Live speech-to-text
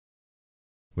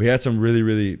we had some really,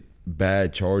 really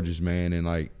bad charges, man. And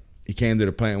like, he came to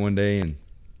the plant one day, and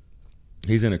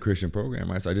he's in a Christian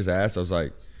program, right? So I just asked, I was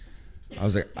like,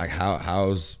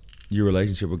 how's your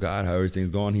relationship with God? How everything's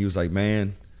going? He was like,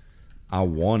 man, I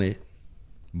want it,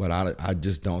 but I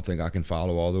just don't think I can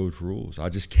follow all those rules. I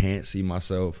just can't see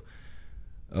myself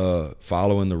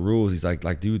following the rules. He's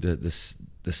like, dude,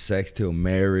 the sex till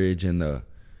marriage and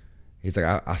he's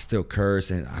like, I still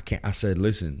curse and I can't. I said,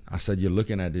 listen, you're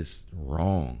looking at this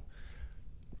wrong.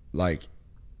 Like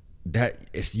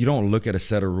you don't look at a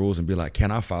set of rules and be like,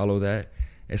 can I follow that?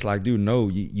 It's like, dude, no,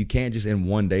 you can't just in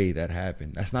one day that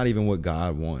happen. That's not even what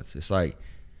God wants. It's like,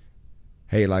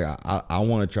 hey, like I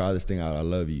want to try this thing out. I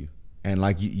love you. And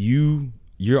like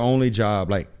your only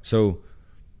job, like, so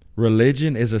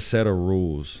religion is a set of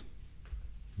rules,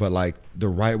 but like the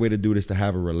right way to do it is to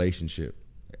have a relationship.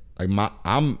 Like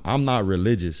I'm not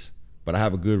religious, but I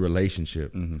have a good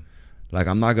relationship. Mm-hmm. Like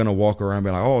I'm not gonna walk around and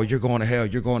be like, oh, you're going to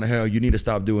hell, you need to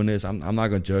stop doing this. I'm not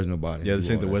gonna judge nobody. Yeah, this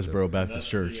ain't the Westboro Baptist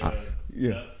Church.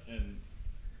 Yeah. And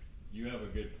you have a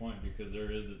good point, because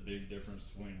there is a big difference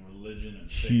between religion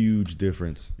and faith. Huge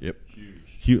difference. Yep.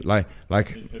 Huge. Like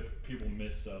people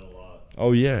miss that a lot.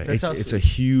 Oh yeah, it's a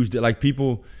huge, like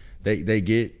people they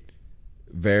get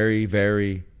very,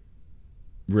 very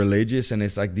religious, and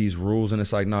it's like these rules, and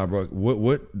it's like, nah, bro,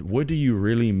 what do you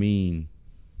really mean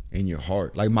in your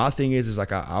heart? Like my thing is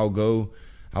like I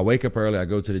wake up early, I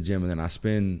go to the gym, and then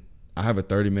I have a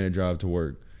 30-minute drive to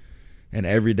work. And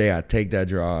every day I take that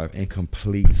drive in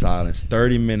complete silence,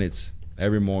 30 minutes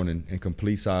every morning in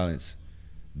complete silence,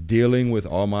 dealing with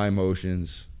all my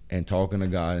emotions and talking to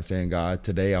God and saying, God,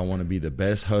 today I want to be the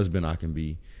best husband I can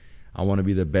be. I want to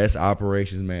be the best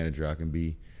operations manager I can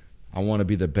be. I want to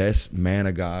be the best man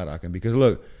of God I can be. Because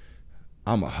look,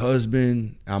 I'm a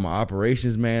husband, I'm an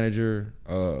operations manager,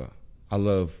 I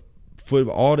love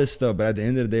football, all this stuff. But at the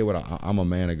end of the day, I'm a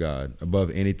man of God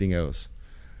above anything else.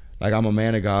 Like I'm a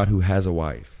man of God who has a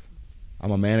wife. I'm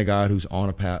a man of God who's on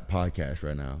a podcast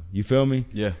right now. You feel me?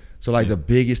 Yeah. So like the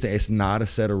biggest thing, it's not a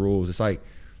set of rules. It's like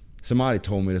somebody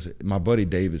told me this. My buddy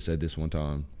David said this one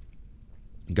time.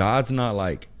 God's not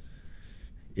like,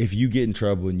 if you get in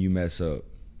trouble and you mess up,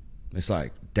 it's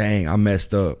like, dang, I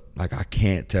messed up. Like I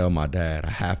can't tell my dad. I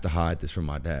have to hide this from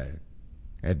my dad.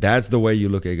 If that's the way you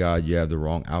look at God, you have the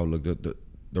wrong outlook.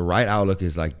 The right outlook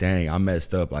is like, dang, I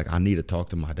messed up. Like I need to talk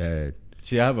to my dad.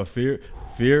 See, I have a fear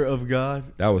of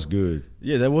God. That was good.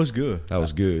 Yeah, that was good. That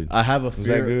was good. I have a fear. Was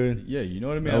that good? Yeah, you know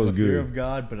what I mean? That I was have a fear good. of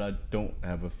God, but I don't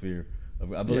have a fear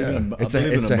of God. I believe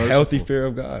it's a healthy fear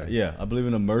of God. Yeah, I believe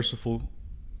in a merciful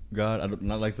God. I'm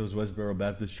not like those Westboro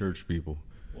Baptist Church people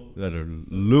that are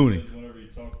loony. Whenever you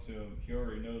talk to him, he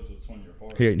already knows what's on your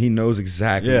heart. He knows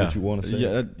exactly what you want to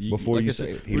say before like you I said,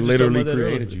 say it. He literally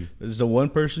created you. There's the one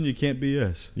person you can't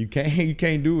BS. You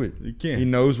can't do it. You can't. He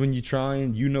knows when you're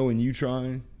trying. You know when you're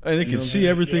trying. And it can see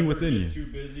everything within you. If you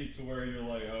ever get too busy to where you're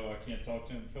like, oh, I can't talk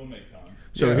to him, he'll make time.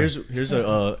 So here's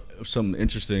something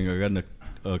interesting. I got in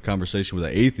a conversation with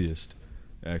an atheist,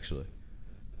 actually.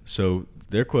 So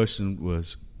their question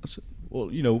was, well,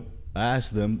 I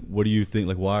asked them, what do you think?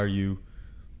 Like,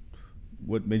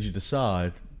 what made you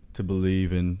decide to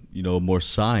believe in, a more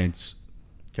science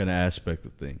kind of aspect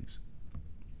of things?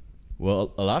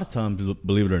 Well, a lot of times,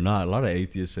 believe it or not, a lot of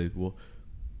atheists say, well,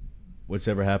 what's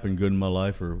ever happened good in my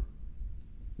life, or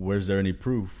where's there any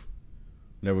proof?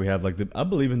 Whenever we have I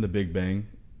believe in the Big Bang.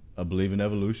 I believe in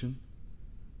evolution.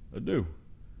 I do.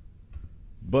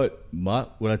 But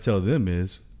what I tell them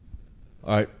is,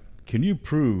 all right, can you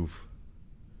prove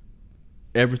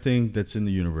everything that's in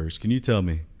the universe? Can you tell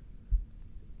me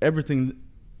everything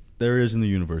there is in the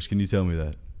universe? Can you tell me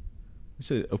that? I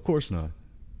said, of course not.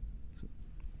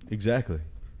 Exactly.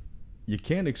 You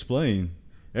can't explain.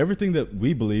 Everything that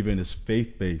we believe in is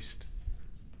faith-based.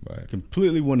 Right.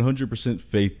 Completely 100%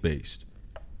 faith-based.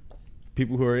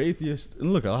 People who are atheists,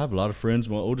 and look, I have a lot of friends,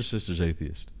 my older sister's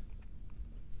atheist.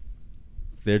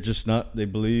 They're just not, they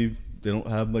don't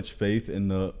have much faith in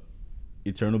the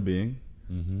eternal being.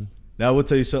 Mm-hmm. Now, I will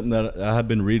tell you something that I have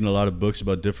been reading a lot of books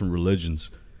about different religions.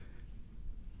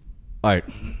 All right,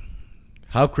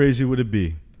 how crazy would it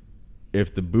be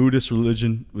if the Buddhist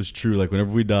religion was true? Like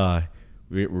whenever we die,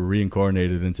 we're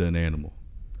reincarnated into an animal.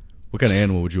 What kind of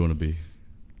animal would you want to be?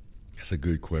 That's a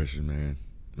good question, man.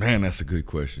 Man, that's a good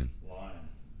question. Lion.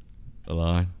 A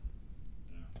lion?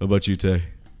 Yeah. What about you, Tay?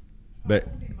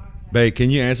 Babe, can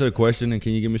you answer the question, and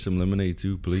can you give me some lemonade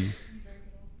too, please?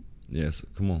 Yes,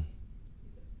 come on.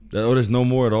 Oh, there's no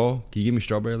more at all? Can you give me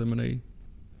strawberry lemonade?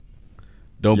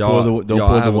 Don't pour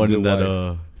the one in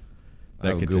that I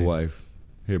have a good wife.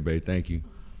 Here, babe, thank you.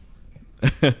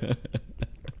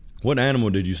 What animal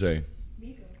did you say?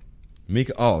 Miko.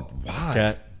 Mika. Oh, why?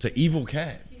 Cat. It's an evil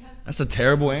cat. That's a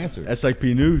terrible answer. That's like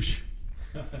Pinouche.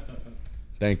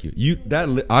 Thank you.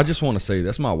 I just want to say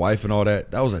that's my wife and all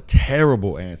that. That was a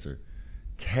terrible answer.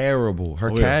 Terrible.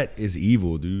 Her cat is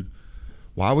evil, dude.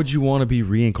 Why would you want to be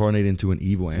reincarnated into an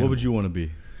evil animal? What would you want to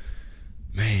be?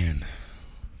 Man.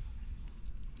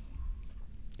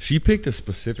 She picked a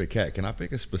specific cat. Can I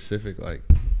pick a specific like?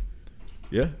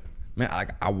 Yeah. Man,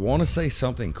 I want to say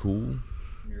something cool.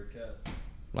 Meerkat.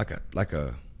 Like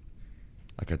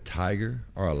a tiger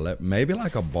or a maybe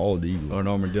like a bald eagle. Or an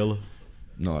armadillo.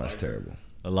 No, that's terrible.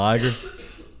 A liger. Dude,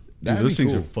 That'd those be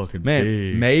things cool. are fucking Man,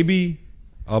 big. maybe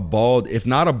a bald, if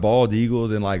not a bald eagle,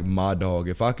 then like my dog.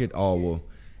 If I could,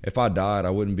 if I died, I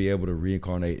wouldn't be able to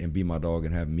reincarnate and be my dog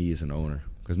and have me as an owner.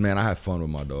 Because, man, I have fun with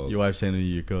my dog. Your wife's handing you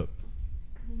your cup.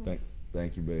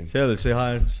 Thank you, babe. Tell her, say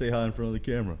hi in front of the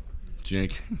camera.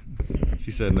 Jink. She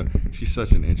said no. She's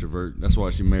such an introvert. That's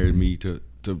why she married me, to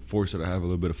force her to have a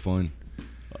little bit of fun.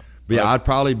 But yeah, I'd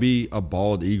probably be a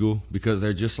bald eagle because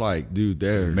they're just like, dude,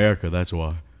 they're America, that's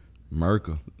why.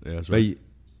 America. Yeah, that's right.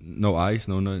 No ice,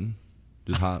 no nothing.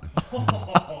 Just hot.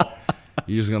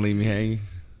 You just gonna leave me hanging?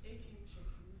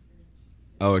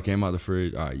 Oh, it came out the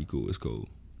fridge. All right, you cool. It's cool.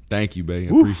 Thank you,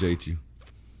 babe. I appreciate you.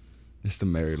 It's the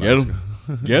married Get life.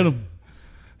 him. Get him.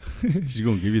 She's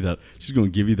gonna give you that. She's gonna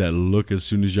give you that look as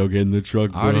soon as y'all get in the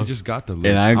truck, bro. I already just got the look.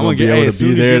 And I ain't I'm gonna be get, able as to soon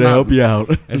be as there you're to not- help you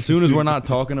out. As soon as we're not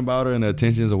talking about her and the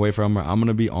attention is away from her, I'm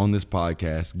gonna be on this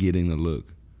podcast getting the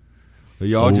look. So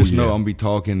y'all just know I'm gonna be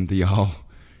talking to y'all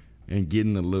and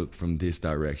getting the look from this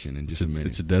direction in just a minute.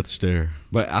 It's a death stare.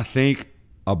 But I think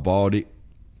a bald eagle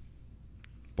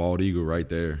right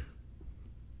there.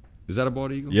 Is that a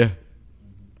bald eagle? Yeah.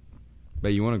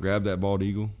 Babe, you want to grab that bald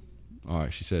eagle? All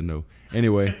right, she said no.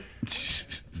 Anyway,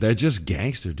 they're just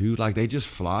gangster, dude. Like, they just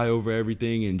fly over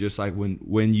everything, and just like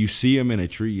when you see them in a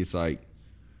tree, it's like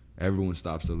everyone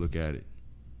stops to look at it.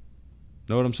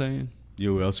 Know what I'm saying?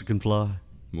 You know who else can fly?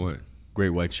 What? Great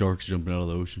white sharks jumping out of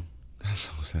the ocean.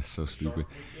 That's so stupid.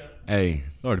 Hey,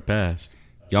 Already passed.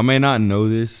 y'all may not know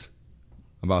this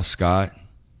about Scott.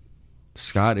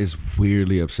 Scott is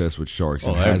weirdly obsessed with sharks. Oh,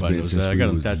 and has everybody been knows since that. I we got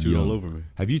them was tattooed young. all over me.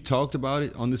 Have you talked about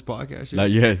it on this podcast yet?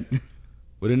 Not yet.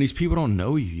 Well, then these people don't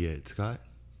know you yet, Scott.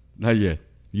 Not yet.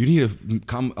 You need to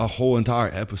come a whole entire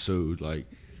episode. Like,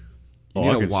 you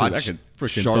I need to watch I could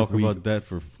freaking Shark talk Week. about that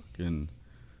for fucking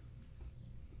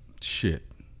shit.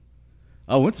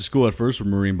 I went to school at first for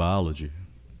marine biology.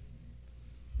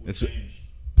 It's Changed.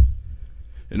 He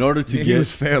in order to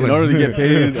was failing. get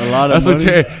paid a lot of That's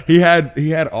money. what he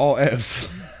had all F's.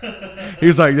 He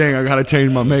was like, dang, I gotta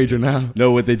change my major now.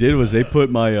 No, what they did was they put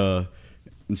my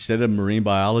instead of marine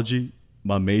biology,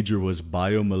 my major was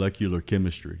biomolecular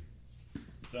chemistry.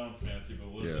 Sounds fancy,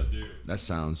 but what does it do? That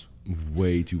sounds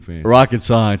way too fancy. Rocket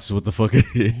science is what the fuck it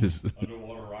is.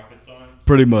 Underwater rocket science?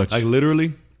 Pretty much. Like,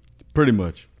 literally? Pretty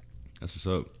much. That's what's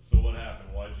up. So what happened?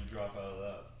 Why did you drop out of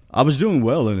that? I was doing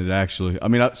well in it, actually. I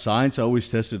mean, science I always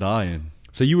tested high in.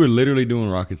 So you were literally doing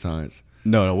rocket science.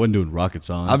 No, I wasn't doing rocket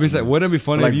science. Obviously, wouldn't it be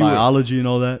funny like if you were, biology and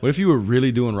all that? what if you were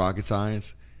really doing rocket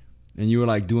science and you were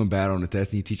like doing bad on the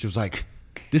test and your teacher was like,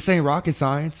 this ain't rocket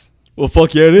science. Well,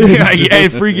 fuck yeah, it is. Yeah,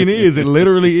 it freaking is. It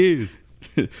literally is.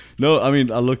 No, I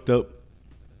mean, I looked up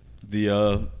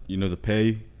the the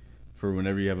pay for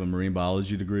whenever you have a marine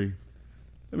biology degree.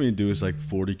 I mean, dude, it's like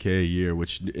 $40K a year,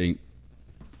 which ain't.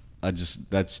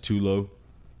 That's too low.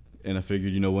 And I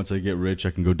figured, once I get rich,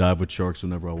 I can go dive with sharks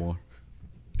whenever I want.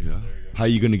 Yeah. How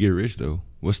you gonna get rich though?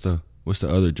 What's the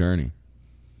other journey?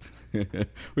 We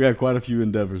got quite a few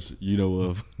endeavors, you know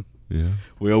of. Yeah.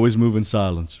 We always move in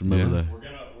silence. Remember Yeah. that? We're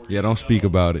gonna Yeah. Don't speak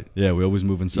about it. Yeah, we always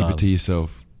move in Keep silence. it to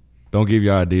yourself. Don't give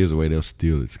your ideas away. They'll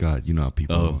steal it, Scott. You know how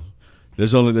people Oh, are.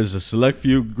 there's a select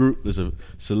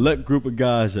group of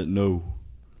guys that know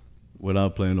what I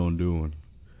plan on doing.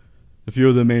 A few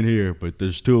of them ain't here, but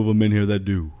there's 2 of them in here that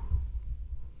do.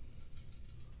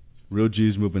 Real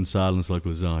G's move in silence like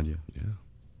lasagna. Yeah.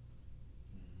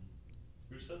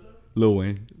 Who said that? Lil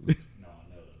Wayne. No, I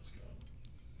know that's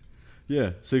good.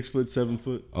 Yeah, 6 foot, 7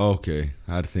 foot. Okay.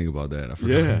 I had to think about that. I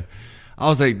forgot. Yeah. I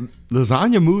was like,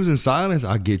 lasagna moves in silence.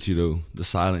 I get you though. The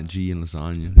silent G in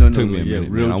lasagna. No, It took no, me a yeah,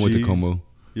 minute. real Man. I went to G's. Como.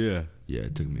 Yeah. Yeah,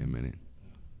 it took me a minute.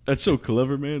 That's so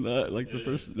clever, man. Like the It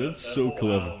first. is. That's That so whole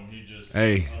clever. album, he just,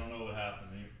 Hey. I don't know what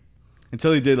happened.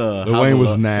 Until he did Lil How Wayne to was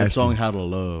Love- that nasty. song "How to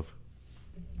Love."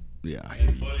 Yeah. I hear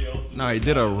you. Anybody else? No, he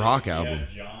did a rock album.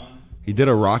 Yeah, John. He did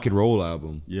a rock and roll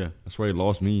album. Yeah. That's where he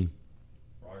lost me.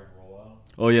 Rock and roll out.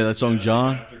 Oh yeah, that song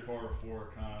John. After Core 4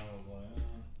 kind of was like,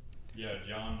 yeah,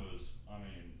 John was, I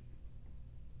mean,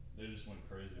 they just went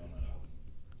crazy on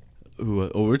that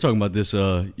album. We were talking about this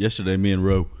yesterday. Me and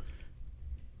Ro.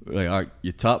 Like, all right,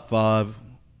 your top 5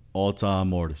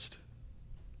 all-time artists.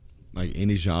 Like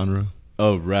any genre.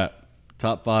 Oh, rap.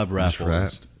 Top 5 rap Just rap.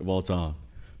 artists of all time.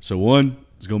 So 1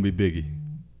 is going to be Biggie.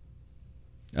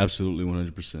 Absolutely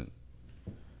 100%.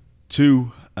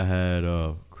 2, I had,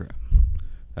 I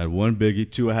had 1 Biggie.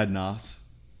 2, I had Nas.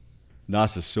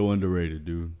 Nas is so underrated,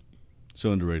 dude.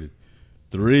 So underrated.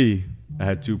 3, I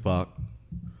had Tupac.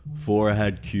 4, I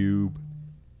had Cube.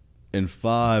 And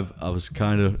 5, I was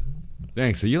kind of...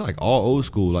 Dang, so you're like all old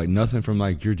school, like nothing from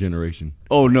like your generation.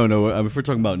 Oh, no. I mean, if we're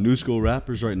talking about new school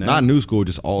rappers right now. Not new school,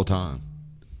 just all time.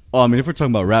 Oh, I mean, if we're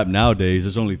talking about rap nowadays,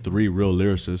 there's only 3 real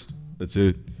lyricists. That's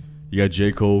it. You got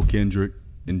J. Cole, Kendrick,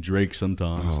 and Drake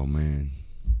sometimes. Oh man,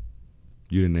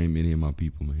 you didn't name any of my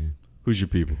people, man. Who's your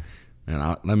people?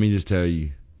 And let me just tell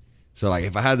you. So like,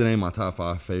 if I had to name my top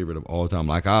 5 favorite of all time,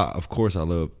 like of course I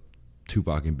love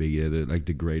Tupac and Biggie. They're like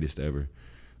the greatest ever.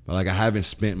 But like, I haven't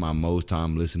spent my most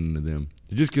time listening to them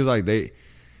just because like they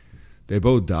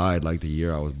both died like the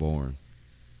year I was born.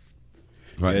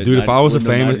 Right, Yeah, dude. If I was a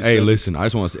wasn't it famous, hey, 97? listen, I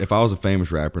just want to. If I was a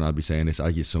famous rapper and I'd be saying this,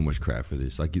 I get so much crap for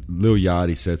this. Like Lil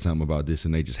Yachty said something about this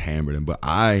and they just hammered him. But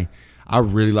I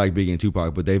really like Biggie and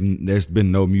Tupac, but there's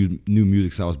been no new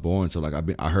music since I was born. So like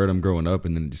I heard them growing up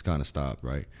and then it just kind of stopped,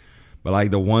 right? But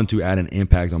like the one to add an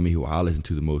impact on me who I listened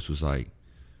to the most was like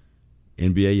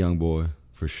NBA YoungBoy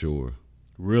for sure.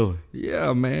 Really?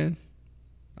 Yeah, man.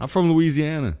 I'm from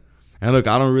Louisiana, and look,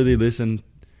 I don't really listen.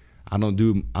 I don't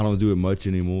do it much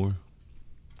anymore.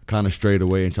 Kind of strayed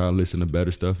away and try to listen to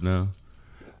better stuff now,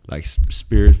 like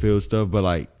spirit-filled stuff. But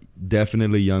like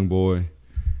definitely YoungBoy,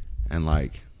 and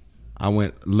like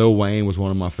Lil Wayne was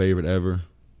one of my favorite ever.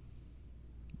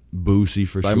 Boosie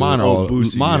for Like sure. mine are all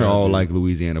Boosie, Mine are yeah, all dude. like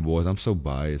Louisiana boys. I'm so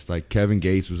biased. Like Kevin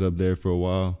Gates was up there for a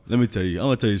while. Let me tell you. I'm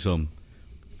going to tell you something.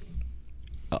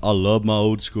 I love my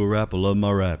old school rap. I love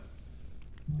my rap.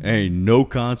 Ain't no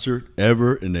concert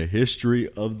ever in the history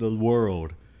of the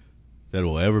world that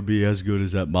will ever be as good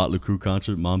as that Motley Crue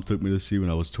concert Mom took me to see when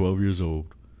I was 12 years old.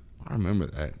 I remember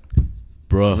that. I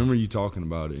Bruh. remember you talking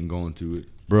about it and going to it.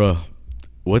 Bruh.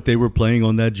 What they were playing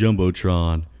on that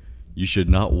Jumbotron, you should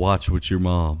not watch with your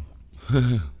mom.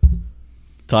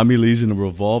 Tommy Lee's in a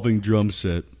revolving drum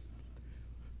set,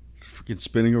 freaking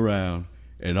spinning around,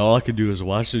 and all I could do is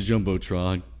watch the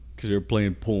Jumbotron because they were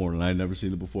playing porn, and I had never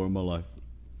seen it before in my life.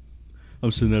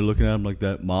 I'm sitting there looking at them like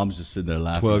that. Mom's just sitting there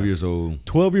laughing. 12 years old.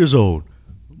 12 years old.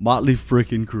 Motley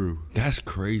freaking Crue. That's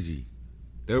crazy.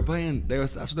 They were playing.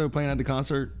 That's what they were playing at the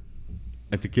concert.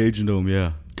 At the Cajun Dome,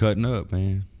 yeah. Cutting up,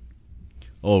 man.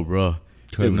 Oh, bruh.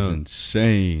 It Cutting was up.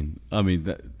 insane. I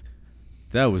mean,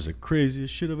 that was the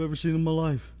craziest shit I've ever seen in my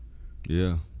life.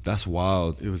 Yeah, that's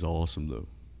wild. It was awesome, though.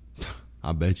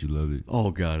 I bet you loved it. Oh,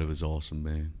 God, it was awesome,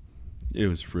 man. It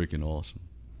was freaking awesome.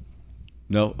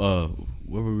 No,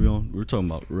 what were we on? We were talking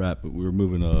about rap, but we were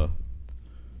moving,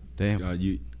 damn. Scott,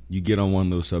 you get on one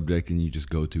of those subjects and you just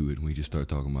go to it and we just start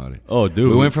talking about it. Oh, dude.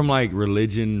 We went from like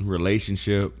religion,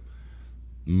 relationship,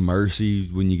 mercy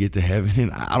when you get to heaven,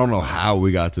 and I don't know how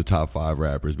we got to top 5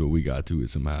 rappers, but we got to it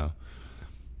somehow.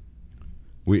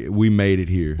 We made it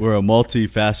here. We're a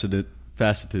multifaceted.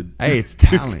 Hey, it's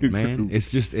talent, man.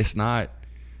 It's not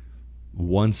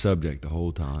one subject the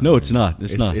whole time. No, man. it's not.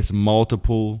 It's not. It's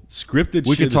multiple. Scripted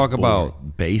We shit could talk is boring.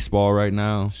 about baseball right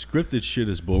now. Scripted shit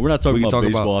is boring. We're not talking We can about talk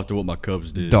baseball about after what my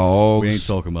Cubs did. dogs. We ain't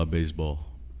talking about baseball.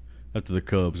 After the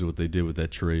Cubs and what they did with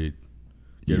that trade.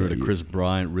 Getting rid of Chris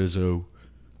Bryant, Rizzo.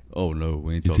 Oh, no.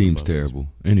 We ain't Your talking team's about terrible.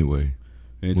 Anyway,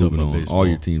 We ain't moving talking about on. baseball. All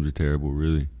your teams are terrible,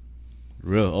 really.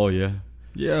 Real? Oh, yeah.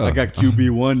 Yeah. I got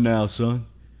QB1 now, son.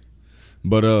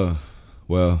 But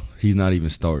well, he's not even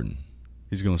starting.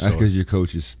 He's going to That's start. because your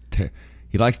coach is.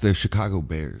 He likes the Chicago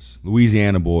Bears.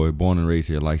 Louisiana boy, born and raised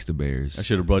here, likes the Bears.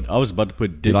 I was about to put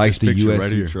He Dick likes this the picture USC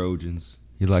right here. Trojans.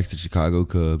 He likes the Chicago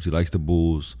Cubs. He likes the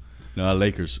Bulls. No,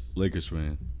 Lakers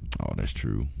fan. Oh, that's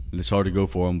true. And it's hard to go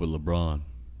for him with LeBron.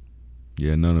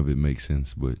 Yeah, none of it makes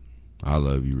sense, but I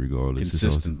love you regardless. It's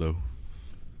Consistent, though. awesome.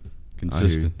 I hear you.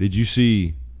 Consistent. Did you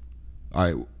see? All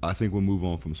right, I think we'll move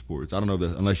on from sports. I don't know if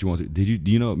that, unless you want to. Do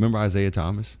you know? Remember Isaiah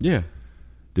Thomas? Yeah.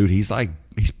 Dude, he's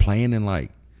playing in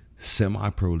like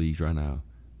semi-pro leagues right now,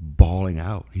 balling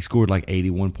out. He scored like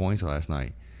 81 points last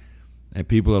night, and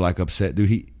people are like upset.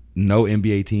 Dude, no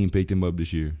NBA team picked him up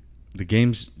this year. The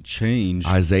game's changed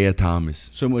Isaiah Thomas.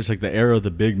 so much. Like the era of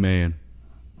the big man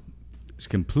is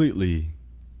completely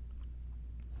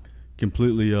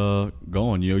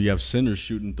gone. You know, you have centers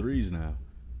shooting threes now.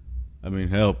 I mean,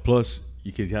 hell, plus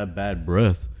you could have bad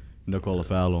breath and they'll call a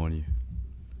foul on you.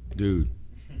 Dude,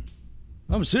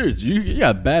 I'm serious. You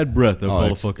got bad breath, they'll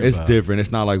call a fucking it's foul. different.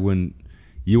 It's not like when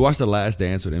You watched The Last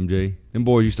Dance with MJ? Them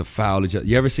boys used to foul each other.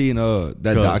 You ever seen that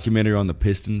documentary on the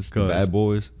Pistons, the Bad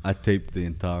Boys? I taped the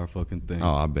entire fucking thing.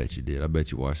 Oh, I bet you did. I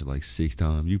bet you watched it like 6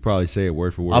 times. You probably say it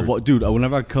word for word. Dude,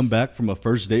 whenever I come back from a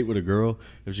first date with a girl,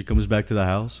 if she comes back to the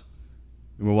house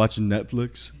and we're watching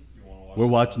Netflix, we're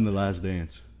watching The Last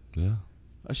Dance. Yeah.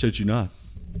 I shit you not.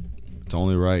 It's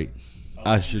only right.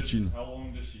 How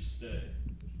long does she stay?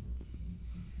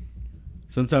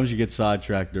 Sometimes you get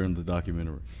sidetracked during the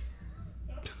documentary.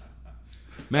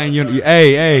 Man,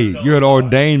 you're an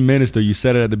ordained minister. You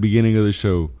said it at the beginning of the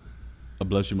show. I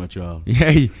bless you, my child.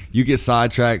 Yeah, you get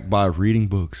sidetracked by reading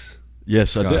books.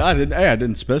 Yes, I did. I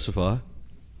didn't specify.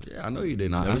 Yeah, I know you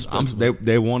didn't.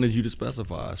 They wanted you to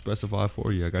specify. I specify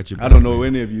for you. I got you. I don't know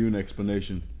any of you in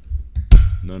explanation.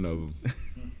 None of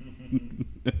them.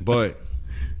 But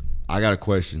I got a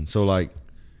question. So, like,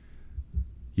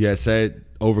 you had said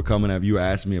overcoming that. You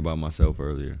asked me about myself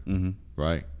earlier,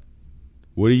 right?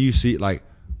 What do you see, like,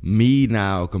 me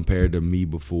now compared to me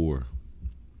before?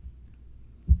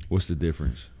 What's the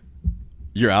difference?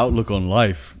 Your outlook on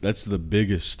life. That's the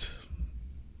biggest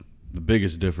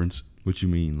difference. What you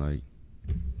mean, like?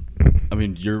 I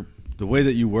mean, the way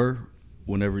that you were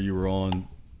whenever you were on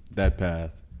that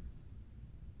path.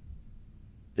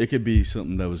 It could be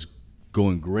something that was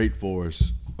going great for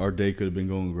us. Our day could have been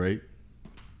going great.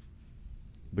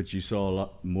 But you saw a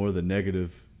lot more of the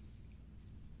negative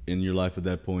in your life at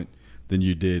that point than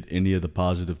you did any of the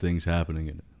positive things happening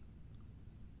in it.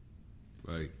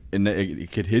 Right. And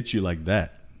it could hit you like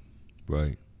that.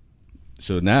 Right.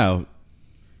 So now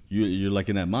you're like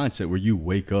in that mindset where you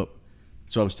wake up.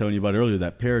 So I was telling you about earlier,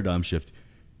 that paradigm shift.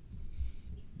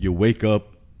 You wake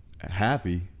up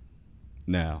happy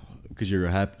now because you're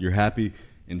happy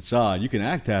inside. You can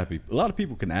act happy. A lot of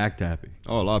people can act happy.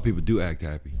 Oh, a lot of people do act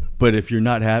happy. But if you're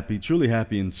not happy, truly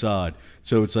happy inside,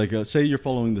 so it's like, say you're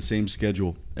following the same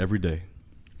schedule every day.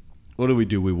 What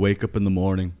do? We wake up in the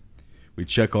morning, we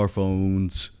check our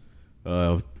phones,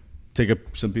 some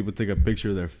people take a picture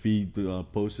of their feet,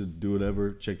 post it, do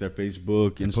whatever, check their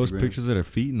Facebook, Instagram. Post pictures of their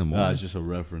feet in the morning? It's just a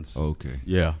reference. Okay.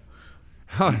 Yeah.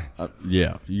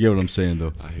 Yeah, you get what I'm saying,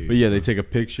 though. But yeah, they take a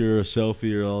picture, a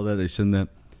selfie, or all that, they send that,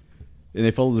 and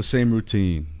they follow the same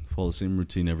routine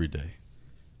every day.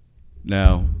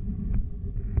 Now,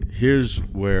 here's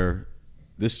where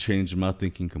this changed my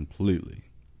thinking completely.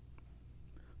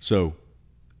 So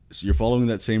you're following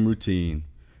that same routine.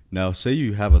 Now, say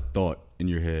you have a thought in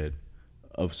your head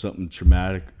of something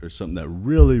traumatic or something that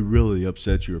really, really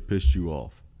upset you or pissed you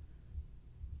off.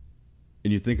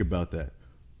 And you think about that.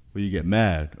 Well, you get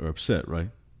mad or upset, right?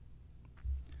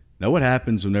 Now, what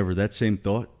happens whenever that same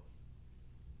thought,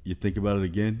 you think about it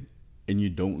again and you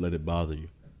don't let it bother you?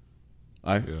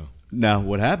 All right? Yeah. Now,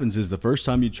 what happens is the first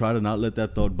time you try to not let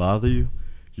that thought bother you,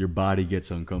 your body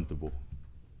gets uncomfortable.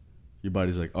 Your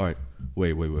body's like, all right,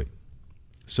 wait.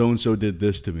 So-and-so did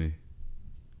this to me.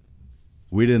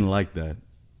 We didn't like that.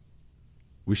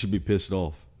 We should be pissed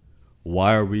off.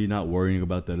 Why are we not worrying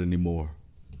about that anymore?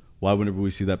 Why, whenever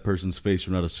we see that person's face,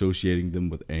 we're not associating them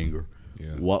with anger?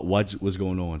 Yeah. What's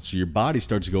going on? So your body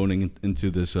starts going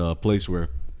into this place where,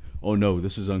 oh no,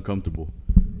 this is uncomfortable.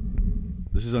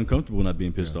 This is uncomfortable not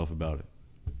being pissed off about it.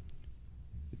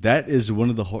 That is one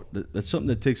of the hard. That's something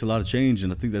that takes a lot of change,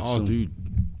 and I think that's. Dude,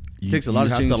 it takes a lot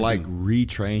of change. You have to like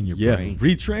retrain your brain.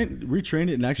 retrain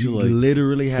it, and actually you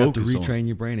literally have to focus retrain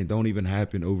your brain. It don't even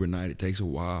happen overnight. It takes a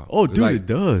while. Oh, dude, it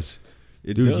does.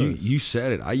 It does. You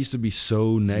said it. I used to be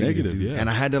so negative, dude. Yeah. And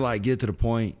I had to like get to the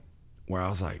point where I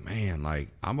was like, man, like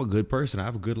I'm a good person. I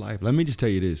have a good life. Let me just tell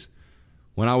you this: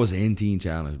 when I was in Teen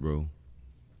Challenge, bro,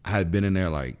 I had been in there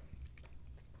like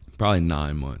probably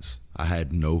 9 months. I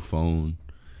had no phone.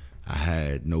 I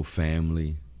had no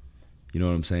family. You know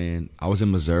what I'm saying? I was in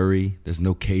Missouri. There's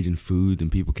no Cajun food,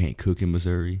 and people can't cook in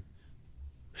Missouri.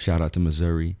 Shout out to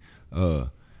Missouri.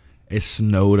 It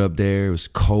snowed up there. It was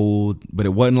cold, but it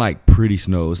wasn't like pretty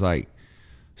snow. It was like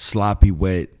sloppy,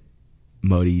 wet,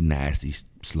 muddy, nasty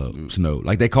snow.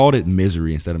 Like they called it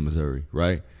misery instead of Missouri,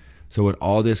 right? So with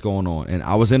all this going on, and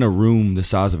I was in a room the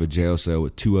size of a jail cell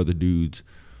with 2 other dudes,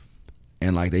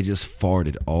 and like they just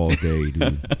farted all day,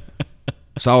 dude.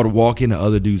 So I would walk in, the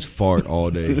other dudes fart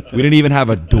all day. We didn't even have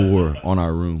a door on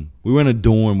our room. We were in a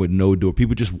dorm with no door.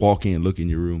 People just walk in, look in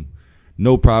your room.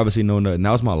 No privacy, no nothing.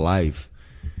 That was my life.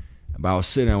 But I was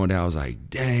sitting there one day, I was like,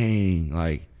 dang,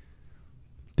 like,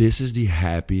 this is the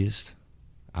happiest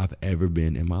I've ever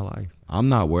been in my life. I'm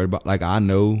not worried about, like, I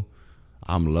know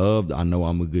I'm loved. I know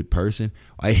I'm a good person.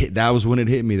 That was when it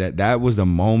hit me. That was the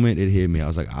moment it hit me. I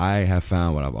was like, I have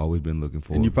found what I've always been looking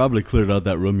for. And you probably cleared out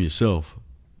that room yourself.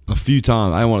 A few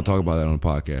times. I didn't want to talk about that on the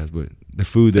podcast, but The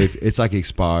food, it's like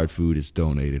expired food. It's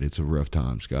donated. It's a rough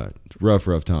time, Scott. It's a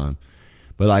rough time.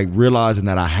 But like realizing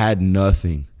that I had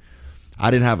nothing. I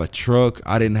didn't have a truck.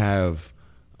 I didn't have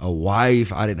a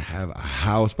wife. I didn't have a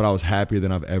house, but I was happier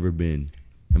than I've ever been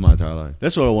in my entire life.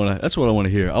 That's what I want to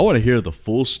hear. I want to hear the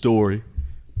full story.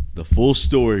 The full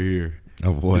story here.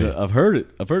 Of what? I've heard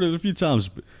it. I've heard it a few times.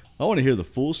 But I want to hear the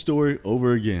full story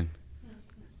over again.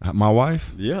 My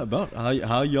wife? Yeah, about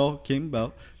how y'all came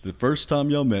about. The first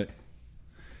time y'all met.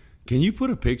 Can you put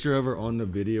a picture of her on the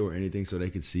video or anything so they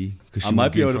could see? I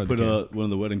might be able to put one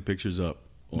of the wedding pictures up.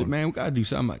 Man, we gotta do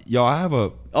something. Yo, I have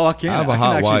a. Oh, I can. I have a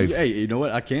hot wife. Hey, you know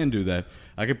what? I can do that.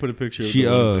 I can put a picture.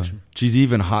 She's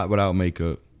even hot without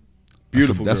makeup.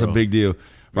 Beautiful. That's a big deal.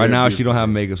 Right Very now, beautiful. she don't have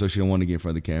makeup, so she don't want to get in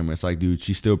front of the camera. It's like, dude,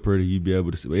 she's still pretty. You'd be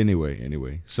able to see.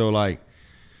 Anyway. So like,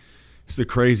 it's the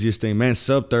craziest thing, man.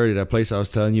 Sub 30, that place I was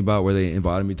telling you about where they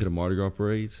invited me to the Mardi Gras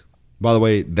parades. By the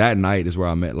way, that night is where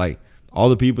I met like all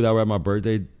the people that were at my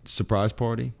birthday surprise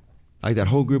party. Like that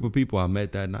whole group of people I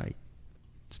met that night.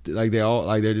 Like they all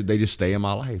like they just stay in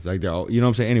my life. Like they're all, you know what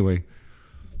I'm saying? Anyway,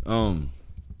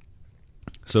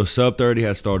 so Sub 30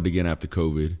 had started again after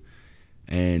COVID,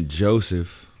 and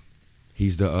Joseph,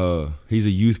 he's a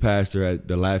youth pastor at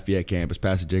the Lafayette campus,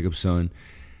 Pastor Jacob's son,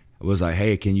 was like,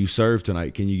 hey, can you serve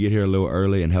tonight? Can you get here a little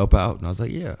early and help out? And I was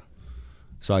like, yeah.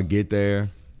 So I get there,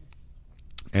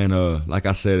 and like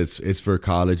I said, it's for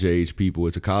college age people.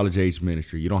 It's a college age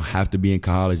ministry. You don't have to be in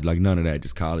college, like none of that,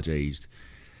 just college aged.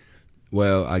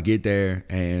 Well, I get there,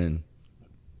 and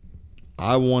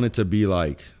I wanted to be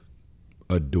like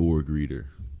a door greeter.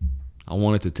 I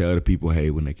wanted to tell the people, hey,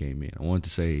 when they came in. I wanted to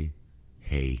say,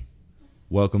 hey,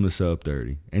 welcome to Sub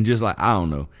 30. And just like, I don't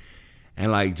know.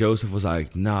 And like Joseph was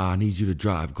like, nah, I need you to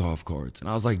drive golf carts. And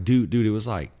I was like, dude, it was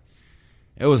like,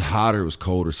 it was hot or it was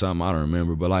cold or something. I don't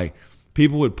remember. But like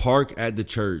people would park at the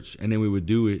church, and then we would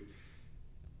do it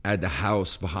at the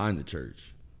house behind the church.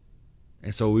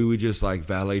 And so we would just like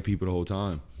valet people the whole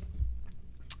time.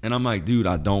 And I'm like, dude,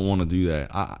 I don't want to do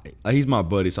that. He's my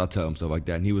buddy, so I tell him stuff like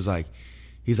that. And he's like,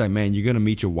 man, you're going to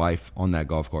meet your wife on that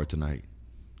golf cart tonight.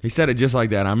 He said it just like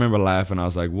that. And I remember laughing. I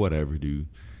was like, whatever, dude.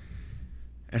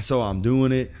 And so I'm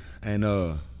doing it. And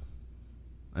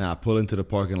I pull into the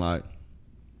parking lot.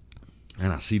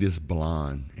 And I see this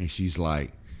blonde. And she's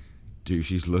like, dude,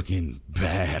 she's looking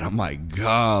bad. I'm like,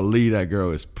 golly, that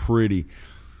girl is pretty.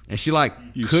 And she like,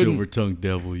 you silver-tongued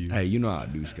devil, you. Hey, you know how I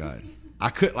do, Scott. I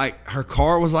could like, her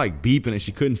car was like beeping, and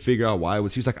she couldn't figure out why it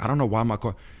was. She was like, I don't know why my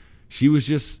car. She was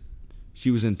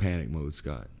in panic mode,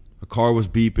 Scott. Her car was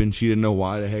beeping. She didn't know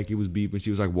why the heck it was beeping. She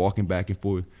was like walking back and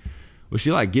forth. Well,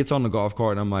 she like gets on the golf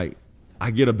cart, and I'm like,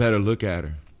 I get a better look at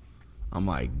her. I'm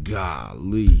like,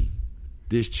 golly,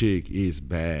 this chick is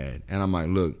bad. And I'm like,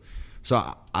 look.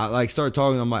 So I like start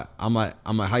talking. I'm like,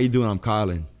 how you doing? I'm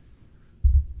Kylan.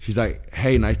 She's like,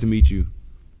 hey, nice to meet you.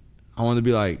 I wanted to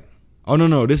be like, oh,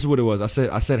 no, this is what it was.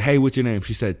 I said, hey, what's your name?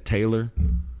 She said, Taylor.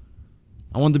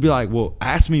 I wanted to be like, well,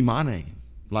 ask me my name.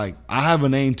 Like, I have a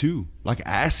name too. Like,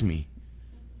 ask me.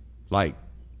 Like,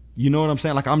 you know what I'm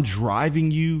saying? Like, I'm driving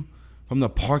you from the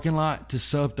parking lot to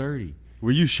Sub 30.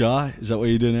 Were you shy? Is that why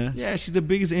you didn't ask? Yeah, she's the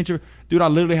biggest introvert. Dude, I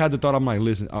literally had the thought, I'm like,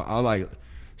 listen, I like,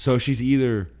 so she's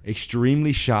either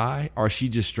extremely shy or she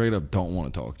just straight up don't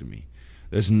want to talk to me.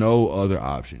 There's no other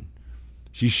option.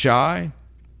 She's shy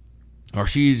or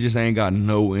she just ain't got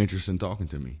no interest in talking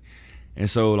to me. And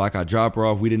so, like, I drop her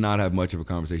off. We did not have much of a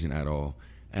conversation at all.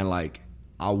 And, like,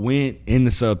 I went in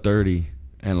the Sub 30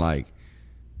 and, like,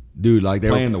 dude, like, they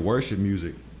were playing the worship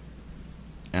music.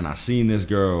 And I seen this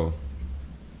girl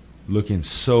looking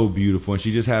so beautiful. And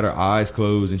she just had her eyes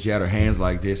closed and she had her hands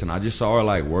like this. And I just saw her,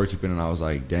 like, worshiping. And I was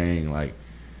like, dang, like,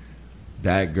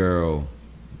 that girl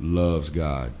loves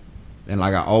God. And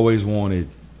like I always was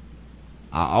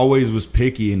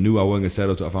picky and knew I wasn't gonna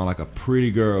settle till I found like a pretty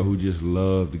girl who just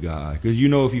loved God. Because you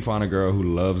know, if you find a girl who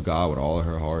loves God with all of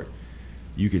her heart,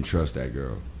 you can trust that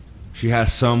girl. She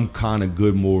has some kind of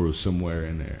good morals somewhere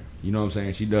in there. You know what I'm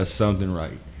saying? She does something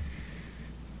right.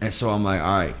 And so I'm like,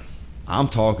 all right, I'm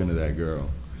talking to that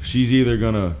girl. We either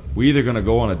gonna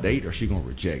go on a date or she's gonna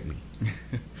reject me.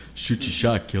 Shoot your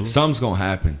shot, killer. Something's gonna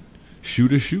happen.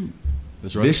 Shoot or shoot.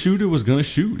 That's right. This shooter was gonna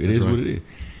shoot. It is what it is.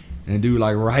 And dude,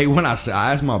 like right when I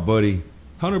asked my buddy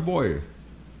Hunter Boyer,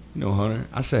 you know Hunter.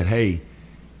 I said, hey,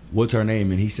 what's her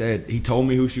name? And he told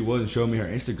me who she was and showed me her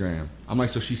Instagram. I'm like,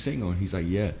 so she's single? And he's like,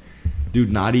 yeah.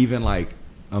 Dude, not even like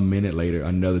a minute later,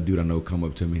 another dude I know come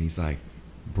up to me and he's like,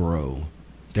 bro,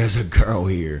 there's a girl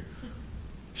here.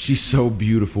 She's so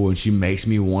beautiful and she makes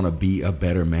me want to be a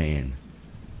better man.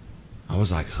 I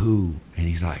was like, who? And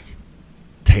he's like,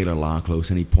 Taylor Lonclose,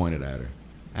 and he pointed at her.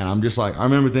 And I'm just like, I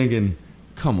remember thinking,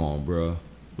 come on, bro.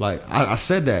 Like, I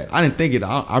said that. I didn't think it.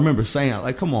 I remember saying,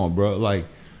 like, come on, bro. Like,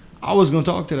 I was going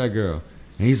to talk to that girl.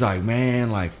 And he's like,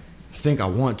 man, like, I think I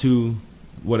want to,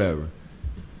 whatever.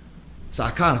 So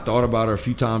I kind of thought about her a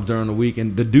few times during the week.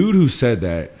 And the dude who said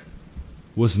that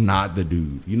was not the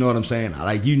dude. You know what I'm saying?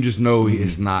 Like, you just know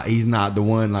he's not the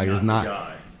one. Like, it's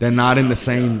not, they're not in the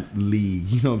same league.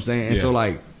 You know what I'm saying? And so,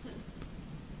 like,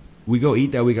 we go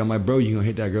eat that week. I'm like, bro, you going to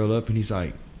hit that girl up? And he's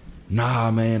like,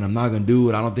 nah, man, I'm not going to do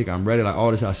it. I don't think I'm ready. Like,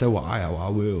 all this. I said, well, I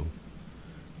will.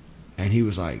 And he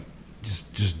was like,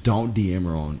 just don't DM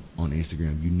her on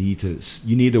Instagram.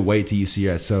 You need to wait till you see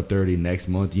her at sub 30 next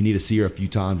month. You need to see her a few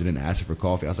times and then ask her for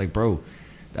coffee. I was like, bro,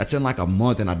 that's in like a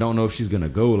month, and I don't know if she's going to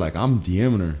go. Like, I'm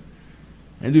DMing her.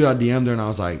 And dude, I DM'd her, and I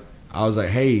was like,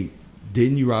 hey,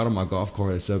 didn't you ride on my golf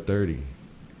cart at sub 30?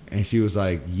 And she was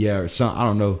like, yeah, or something. I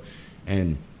don't know.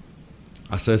 And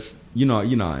I said, you know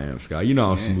I am, Scott. You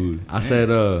know I'm smooth. I said,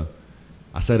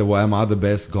 well, am I the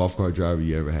best golf cart driver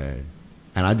you ever had?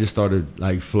 And I just started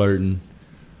like flirting.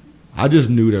 I just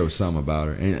knew there was something about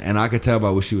her, and I could tell by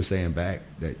what she was saying back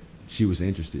that she was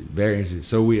interested, very interested.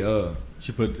 So we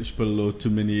she put a little too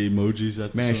many emojis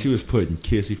at the man. song. She was putting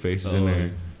kissy faces in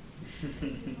there.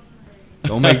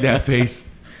 Don't make that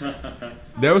face.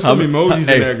 There was some emojis in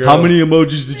there, girl. How many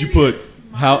emojis did you put?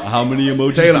 How many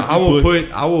emojis? Taylor, did you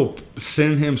put? I will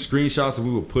send him screenshots and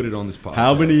we will put it on this podcast.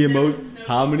 How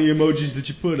many emojis did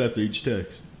you put after each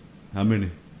text? How many?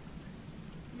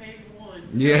 Maybe one.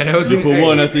 Yeah, that was you put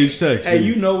one after each text. Hey,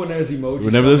 you know when there's emojis.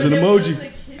 Whenever there's an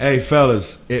emoji. Hey,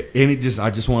 fellas, I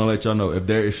just want to let y'all know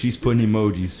if she's putting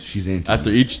emojis, she's into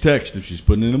After you. each text, if she's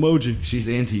putting an emoji, She's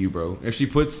into you, bro. If she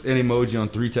puts an emoji on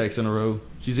 3 texts in a row,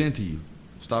 she's into you.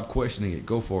 Stop questioning it.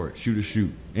 Go for it. Shoot or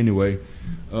shoot. Anyway,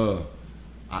 I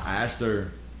asked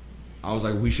her, I was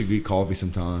like, we should get coffee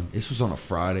sometime. This was on a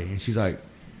Friday. And she's like,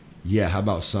 yeah, how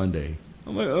about Sunday?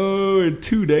 I'm like, oh, in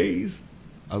 2 days?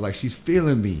 I was like, she's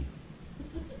feeling me.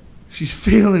 She's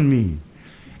feeling me.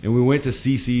 And we went to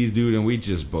CC's, dude, and we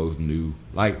just both knew.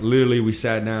 Like, literally, we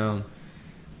sat down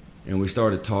and we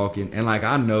started talking. And, like,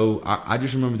 I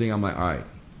just remember thinking, I'm like, all right,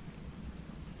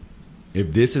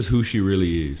 if this is who she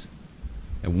really is.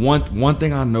 And one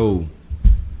thing I know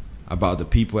about the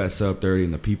people at sub 30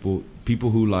 and the people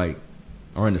who like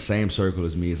are in the same circle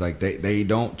as me is like they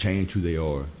don't change who they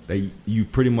are. You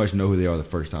pretty much know who they are the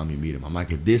first time you meet them. I'm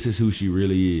like, if this is who she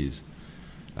really is,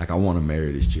 like, I want to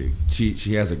marry this chick.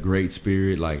 She has a great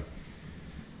spirit. Like,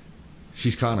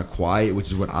 she's kind of quiet, which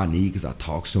is what I need because I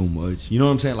talk so much. You know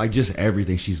what I'm saying? Like, just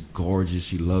everything. She's gorgeous.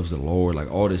 She loves the Lord.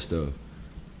 Like, all this stuff.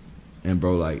 And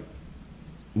bro, like,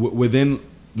 within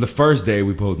the first day,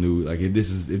 we both knew, like, if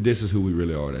this is who we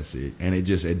really are, that's it. And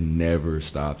it never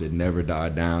stopped. It never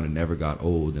died down. It never got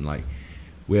old. And, like,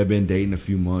 we had been dating a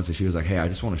few months, and she was like, hey, I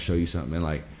just want to show you something. And,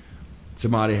 like,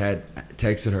 somebody had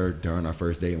texted her during our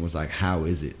first date and was like, how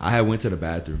is it? I had went to the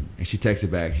bathroom, and she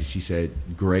texted back. She said,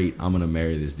 great, I'm going to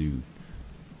marry this dude.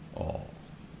 Oh,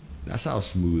 that's how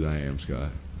smooth I am, Scott.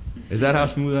 Is that how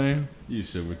smooth I am? you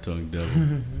silver tongue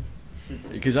devil.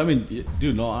 Because, I mean,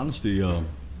 dude, in all honesty,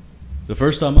 the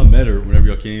first time I met her, whenever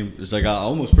y'all came, it's like I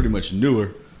almost pretty much knew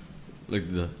her, like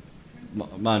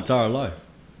my entire life.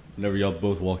 Whenever y'all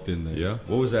both walked in there. Yeah.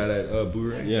 What was that at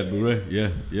Blu-ray? Yeah, Blu-ray. Yeah.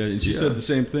 And she said the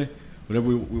same thing whenever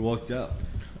we walked out.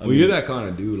 You're that kind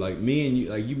of dude. Like, me and you,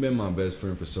 like, you've been my best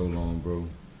friend for so long, bro.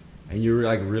 And you're,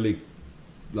 like, really,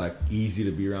 like, easy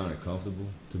to be around and comfortable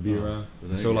to be around.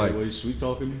 So, like, you sweet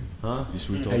talking me? huh? You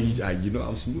sweet talking? Hey, you know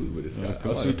I'm smooth with this. Come I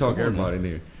on, sweet talk come on, everybody in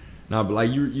here. Nah, but,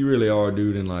 like, you really are,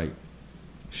 dude. And, like,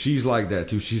 she's like that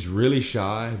too. She's really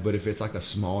shy, but if it's like a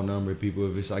small number of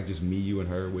people, if it's like just me, you, and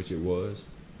her, which it was,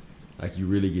 like, you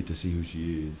really get to see who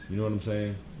she is. You know what I'm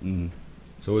saying? Mm-hmm.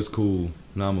 So it's cool.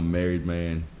 Now I'm a married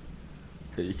man.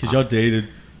 Because y'all dated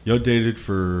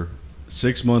for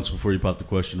 6 months before you popped the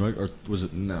question, right? Or was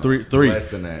it No, three?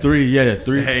 less than that. 3, yeah,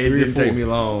 3. Hey, it 3 or didn't 4. take me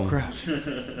long. Crap.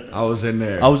 I was in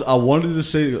there. I wanted to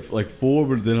say like 4,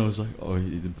 but then I was like, oh,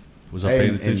 was I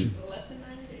paying attention? Less than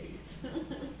 90 days.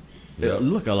 Yeah.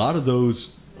 Look, a lot of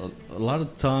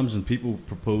times when people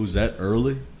propose that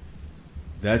early,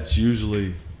 that's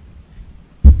usually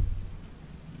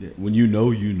when you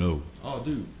know. Oh,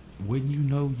 dude, when you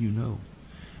know.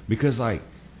 Because, like,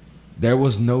 there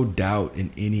was no doubt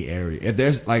in any area. If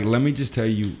there's, like, let me just tell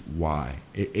you why.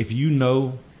 If you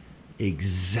know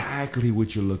exactly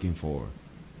what you're looking for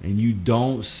and you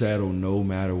don't settle no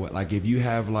matter what, like, if you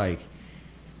have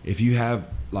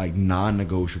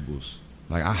non-negotiables,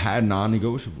 like, I had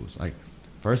non-negotiables. Like,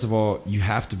 first of all, you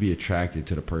have to be attracted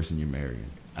to the person you're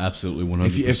marrying. Absolutely,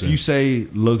 100%. If you say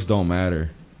looks don't matter,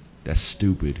 that's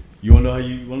stupid. You wanna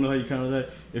know how you counter that?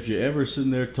 If you're ever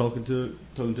sitting there talking to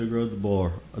a girl at the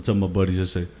bar, I tell my buddies, I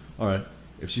say, all right,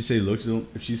 if she says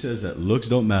that looks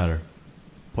don't matter,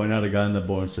 point out a guy in that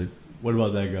bar and say, what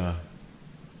about that guy?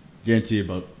 Guarantee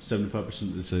about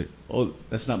 75% they say, oh,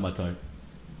 that's not my type.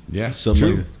 Yeah, Something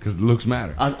true. like that. Because looks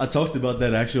matter. I talked about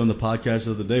that actually on the podcast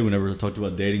the other day. Whenever I talked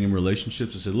about dating and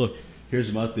relationships, I said, look,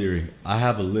 here's my theory. I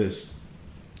have a list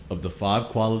of the 5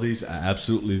 qualities I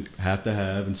absolutely have to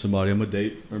have in somebody I'm going to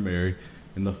date or marry,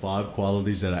 and the 5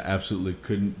 qualities that I absolutely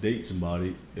couldn't date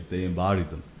somebody if they embodied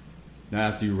them. Now,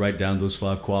 after you write down those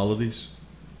 5 qualities,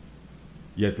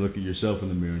 you have to look at yourself in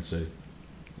the mirror and say,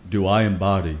 do I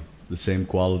embody the same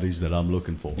qualities that I'm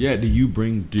looking for? Yeah, do you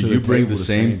bring the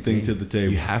same thing to the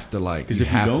table? You have to Because you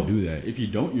if you have don't to do that. if you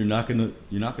don't, you're not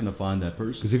gonna find that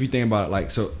person. Because if you think about it,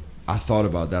 like, so I thought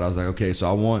about that. I was like, okay, so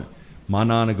I want my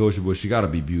non-negotiable. She got to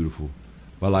be beautiful,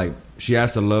 but like she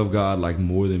has to love God like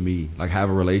more than me. Like have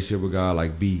a relationship with God.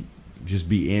 Like be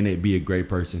in it. Be a great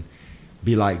person.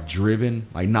 Be like driven.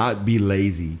 Like not be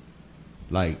lazy.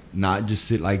 Like not just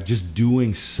sit. Like just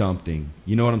doing something.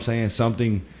 You know what I'm saying?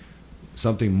 Something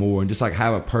more, and just like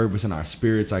have a purpose in our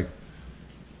spirits. Like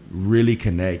really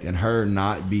connect, and her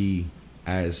not be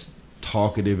as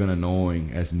talkative and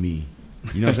annoying as me.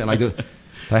 You know what I'm saying? Like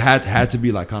I had to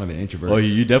be like kind of an introvert. Oh,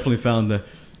 you definitely found that.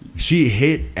 She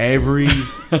hit every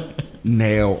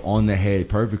nail on the head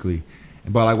perfectly.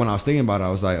 But like when I was thinking about it,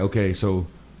 I was like, okay, so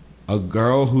a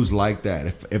girl who's like that,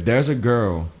 if there's a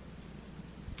girl,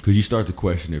 because you start to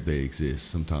question if they exist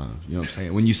sometimes. You know what I'm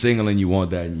saying? When you're single and you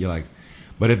want that, and you're like,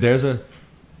 but if there's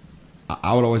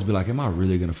I would always be like, am I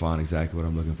really gonna find exactly what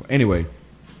I'm looking for? Anyway,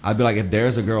 I'd be like, if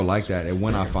there's a girl like that, and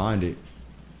when I find it,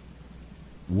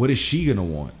 what is she gonna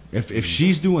want? If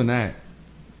she's doing that,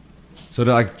 so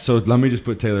let me just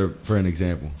put Taylor for an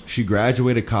example. She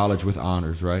graduated college with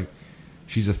honors, right?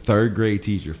 She's a 3rd grade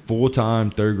teacher,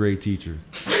 full-time 3rd grade teacher,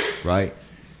 right?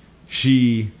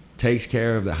 She takes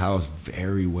care of the house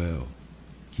very well,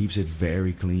 keeps it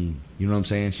very clean. You know what I'm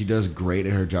saying? She does great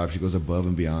at her job. She goes above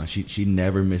and beyond. She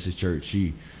never misses church.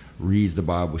 She reads the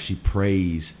Bible. She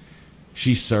prays.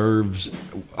 She serves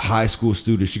high school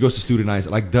students. She goes to student nights.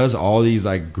 Like does all these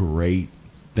like great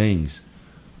things.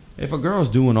 If a girl's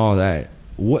doing all that,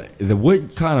 what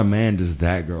kind of man does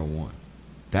that girl want?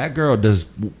 That girl does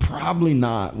probably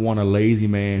not want a lazy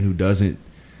man who doesn't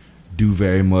do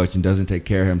very much and doesn't take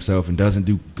care of himself and doesn't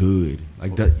do good.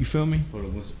 Like that, you feel me? Hold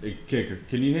on, hey, Kicker,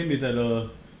 can you hand me that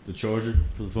the charger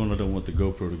for the phone? I don't want the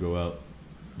GoPro to go out.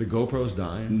 The GoPro's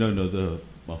dying. No,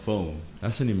 my phone.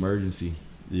 That's an emergency.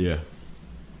 Yeah.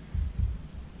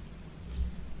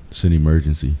 It's an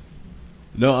emergency.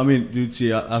 No, I mean, dude,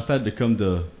 see, I've had to come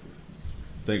to...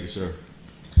 Thank you, sir.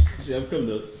 See, I've come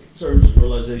to terms of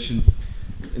realization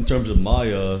in terms of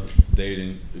my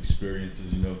dating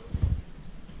experiences, you know.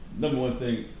 Number one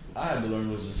thing I had to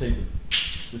learn was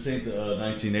this ain't the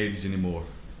 1980s anymore.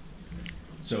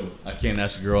 So I can't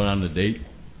ask a girl on a date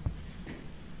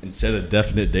and set a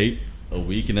definite date a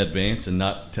week in advance and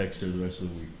not text her the rest of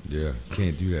the week. Yeah,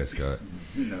 can't do that, Scott.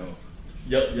 No.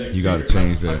 Yep, you got to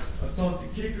change that. I talked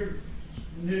to Kicker,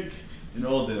 Nick, and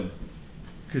all of them.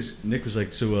 Because Nick was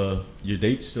like, so your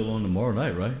date's still on tomorrow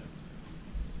night, right?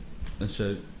 I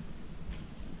said,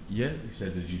 yeah. He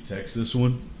said, did you text this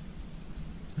one?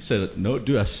 I said, no,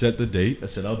 dude, I set the date. I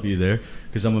said, I'll be there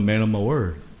because I'm a man of my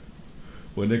word.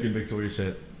 Well, Nick and Victoria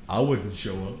said, I wouldn't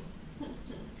show up.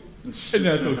 And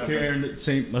then I told Karen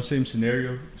my same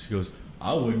scenario. She goes,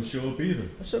 I wouldn't show up either.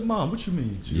 I said, Mom, what you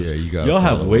mean? She goes, you got. Y'all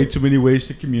have way too many ways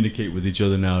to communicate with each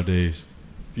other nowadays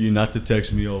for you not to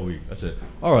text me all week. I said,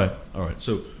 all right.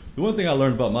 So the one thing I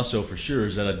learned about myself for sure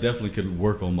is that I definitely could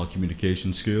work on my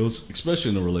communication skills,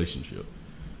 especially in a relationship.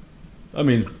 I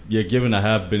mean, yeah, given I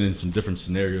have been in some different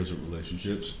scenarios of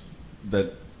relationships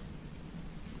that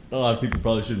a lot of people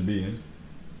probably shouldn't be in.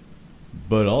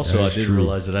 But also I did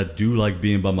realize that I do like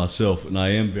being by myself, and I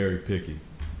am very picky.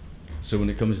 So when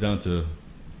it comes down to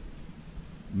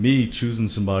me choosing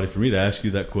somebody, for me to ask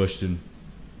you that question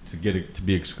to get it to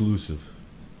be exclusive,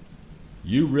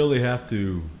 you really have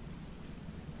to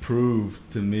prove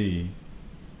to me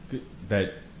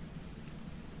that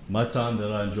my time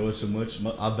that I enjoy so much,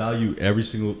 I value every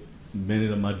single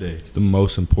minute of my day. It's the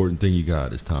most important thing you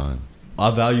got is time.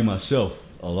 I value myself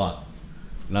a lot.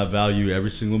 And I value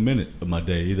every single minute of my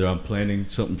day. Either I'm planning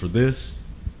something for this,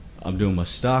 I'm doing my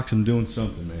stocks, I'm doing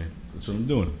something, man. That's what I'm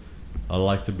doing. I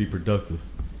like to be productive.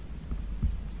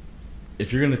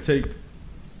 If you're going to take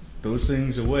those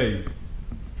things away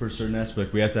for a certain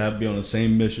aspect, we have to be on the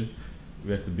same mission.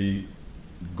 We have to be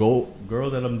girl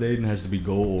that I'm dating has to be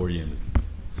goal oriented.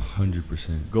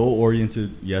 100%. Goal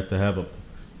oriented. You have to have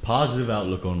positive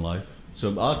outlook on life.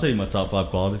 So I'll tell you my top 5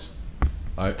 qualities.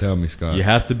 All right. Tell me, Scott. You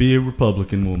have to be a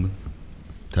Republican woman.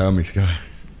 Tell me, Scott.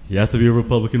 You have to be a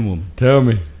Republican woman. Tell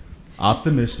me.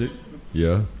 Optimistic.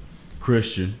 Yeah.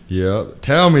 Christian. Yeah.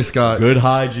 Tell me, Scott. Good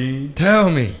hygiene. Tell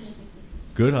me.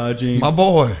 Good hygiene. My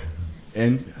boy.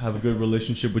 And have a good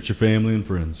relationship with your family and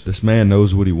friends. This man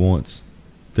knows what he wants.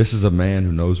 This is a man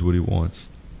who knows what he wants.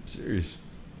 Serious.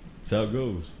 That's how it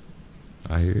goes.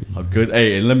 I hear you. A good,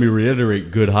 hey, and let me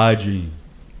reiterate, good hygiene.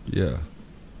 Yeah.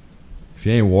 If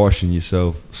you ain't washing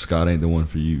yourself, Scott ain't the one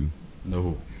for you.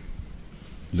 No.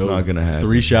 It's not gonna happen.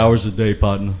 3 showers a day,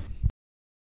 partner.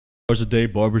 Showers a day,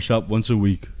 barbershop once a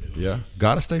week. Yeah.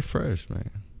 Gotta stay fresh, man.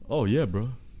 Oh, yeah, bro.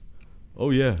 Oh,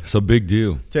 yeah. It's a big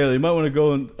deal. Taylor, you might want to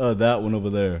go in that one over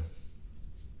there.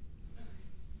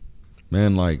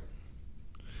 Man, like,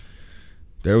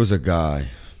 there was a guy.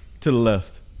 To the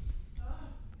left.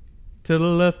 To the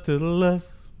left, to the left.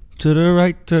 To the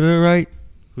right, to the right.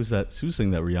 Who's that? Who's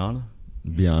singing that? Rihanna?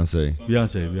 Beyonce.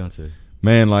 Beyonce.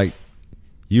 Man, like,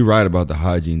 you right about the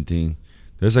hygiene thing.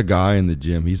 There's a guy in the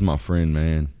gym. He's my friend,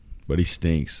 man. But he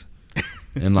stinks.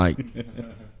 And, like,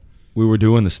 we were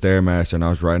doing the Stairmaster, and I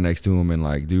was right next to him. And,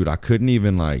 like, dude, I couldn't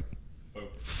even, like,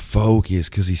 focus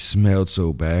because he smelled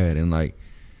so bad. And, like,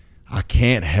 I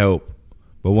can't help.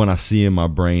 But when I see him, my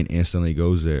brain instantly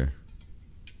goes there.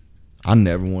 I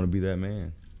never want to be that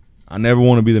man. I never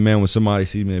want to be the man when somebody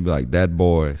sees me and be like, that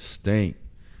boy stink.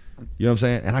 You know what I'm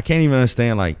saying? And I can't even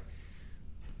understand, like,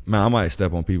 man, I might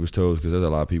step on people's toes because there's a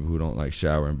lot of people who don't, like,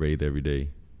 shower and bathe every day.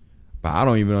 But I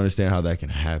don't even understand how that can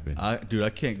happen. Dude, I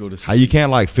can't go to sleep. How you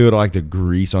can't, like, feel, like, the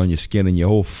grease on your skin and your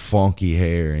whole funky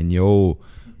hair and your whole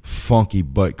funky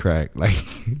butt crack. Like,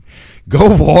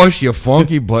 go wash your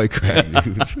funky butt crack,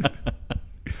 dude.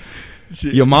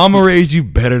 Your mama raised you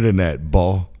better than that,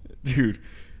 ball. Dude.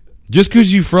 Just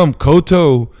because you from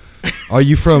Koto or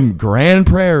you from Grand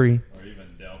Prairie. Or even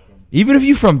Delcom. Even if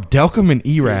you from Delcom and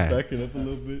Erath. Back it up a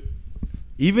little bit.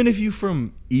 Even if you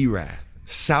from Erath,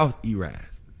 South Erath.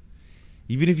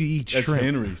 Even if you eat That's shrimp.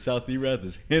 Henry. South Erath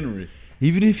is Henry.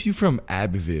 Even if you from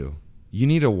Abbeville, you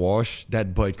need to wash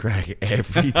that butt crack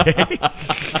every day.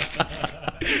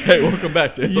 Hey, welcome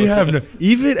back to You have no.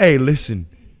 Even, hey, listen.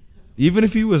 Even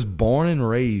if you was born and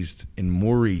raised in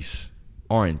Maurice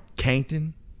or in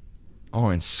Cankton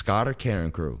or in Scott or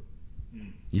Carencro,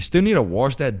 you still need to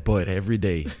wash that butt every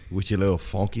day with your little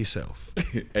funky self.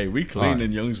 Hey, we clean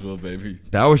in Youngsville, baby.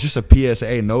 That was just a PSA.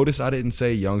 Hey, notice I didn't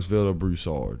say Youngsville or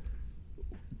Broussard.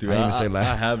 Dude, I didn't even say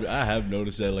last. I have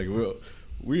noticed that. Like,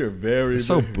 we are very. It's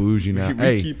so very- bougie now. We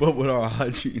Hey, keep up with our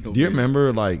hygiene. do you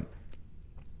remember, like,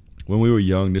 when we were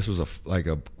young, this was like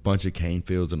a bunch of cane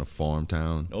fields in a farm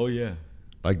town? Oh, yeah.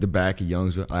 Like the back of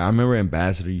Youngsville. Like, I remember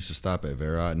Ambassador used to stop at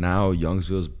Verot. Now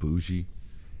Youngsville's bougie.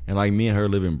 And like me and her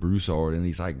live in Broussard in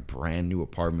these like brand new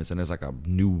apartments. And there's like a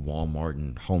new Walmart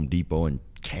and Home Depot and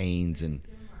Canes. And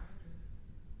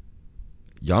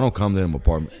y'all don't come to them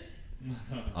apartments.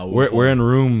 We're in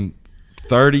room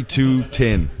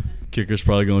 3210. Kicker's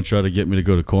probably going to try to get me to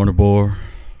go to Corner Bar.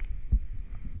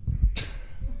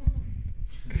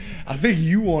 I think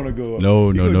you want to go.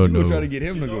 No. You try to get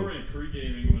him He's to go. already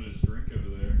pre-gaming with his drink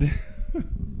over there.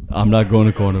 I'm not going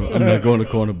to Corner Bar.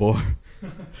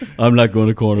 I'm not going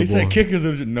to Corner He Bar. said kickers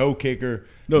are no kicker.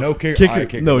 No, No kicker. kicker- All right,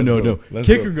 kicker. no, Let's no, go. no. Let's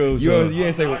Kicker go. goes, You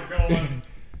ain't say. I'm not going.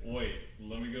 Wait,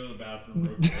 let me go to the bathroom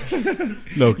real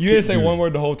quick. No, You didn't say one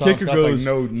word the whole time. Kicker Scott's goes.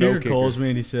 like, no Kicker calls me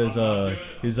and he says,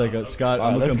 he's like, Scott,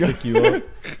 All right, I'm gonna let's come go. pick you up.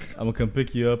 I'm gonna come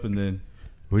pick you up, and then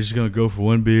we're just gonna go for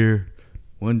one beer,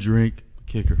 one drink.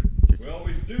 Kicker. We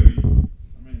always do. I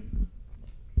mean,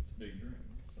 it's a big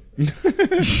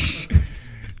drink. It's like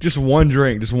Just one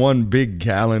drink, just one big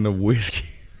gallon of whiskey.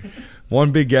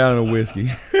 One big gallon of whiskey.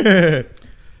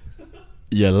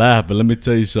 You laugh, but let me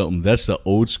tell you something. That's the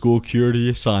old school cure to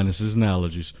your sinuses and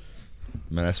allergies.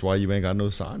 Man, that's why you ain't got no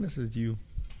sinuses, you.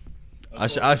 I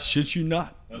shit you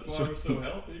not. that's why we're so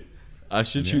healthy. I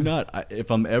shit you not. If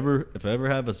I ever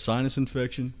have a sinus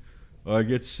infection or I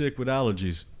get sick with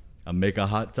allergies, I make a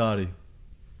hot toddy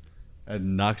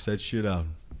and knocks that shit out.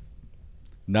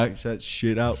 Knocks that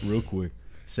shit out real quick.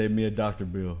 Save me a doctor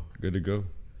bill. Good to go.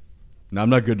 Now I'm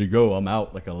not good to go. I'm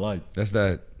out like a light. That's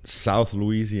that South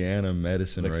Louisiana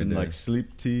medicine Like right some there. like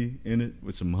sleep tea in it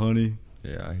with some honey.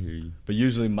 Yeah, I hear you. But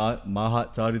usually my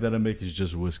hot toddy that I make is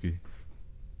just whiskey.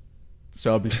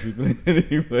 So I'll be sleeping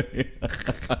anyway.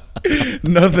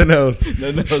 Nothing else.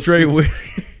 Nothing else. Straight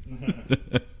whiskey.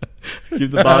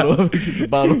 Keep the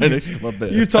bottle right next to my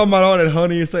bed. You was talking about all that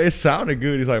honey and stuff. It sounded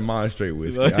good. He's like, mine straight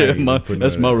whiskey. I ain't Yeah, even put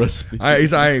that's none my of that. recipe.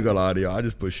 I ain't gonna lie to y'all. I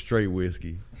just put straight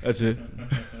whiskey. That's it.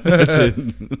 That's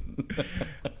it.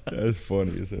 That's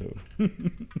funny as hell.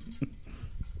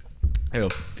 Hell.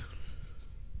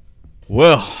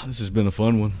 Well, this has been a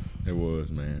fun one. It was,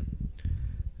 man.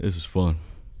 This is fun.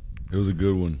 It was a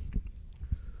good one.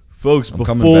 Folks, I'm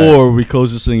coming before we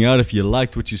close this thing out, if you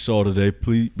liked what you saw today,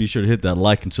 please be sure to hit that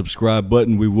like and subscribe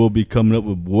button. We will be coming up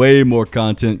with way more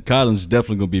content. Kylan's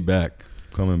definitely going to be back.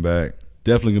 Coming back.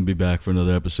 Definitely going to be back for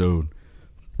another episode.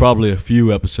 Probably a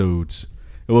few episodes.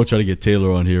 And we'll try to get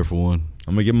Taylor on here for one.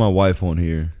 I'm going to get my wife on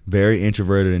here. Very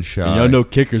introverted and shy. And y'all know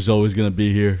Kicker's always going to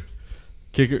be here.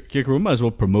 Kicker, we might as well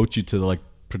promote you to the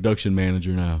production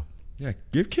manager now. Yeah,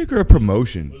 give Kicker a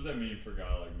promotion. What does that mean for a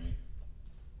guy like me?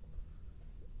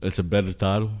 That's a better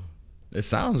title. It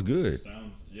sounds good.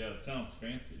 It sounds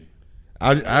fancy.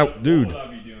 Dude. What would I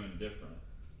be doing different?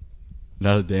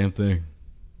 Not a damn thing.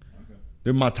 Okay.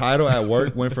 Dude, my title at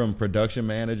work went from production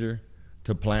manager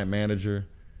to plant manager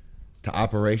to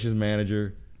operations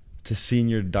manager to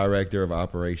senior director of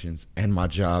operations, and my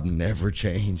job never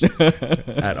changed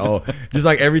at all. Just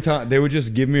like every time they would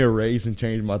just give me a raise and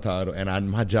change my title, and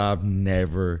my job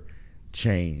never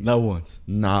changed. Not once.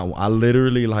 I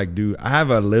literally I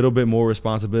have a little bit more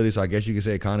responsibility, so I guess you could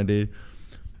say it kind of did.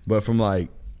 But from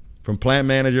plant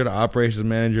manager to operations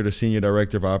manager to senior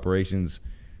director of operations,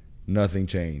 nothing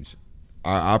changed.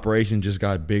 Our operation just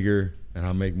got bigger, and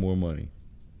I make more money.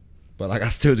 But I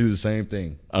still do the same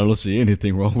thing. I don't see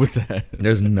anything wrong with that.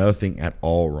 There's nothing at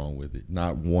all wrong with it.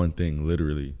 Not one thing,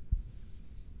 literally.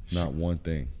 Not one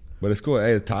thing. But it's cool.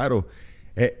 Hey, the title,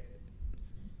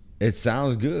 it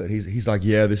sounds good. He's like,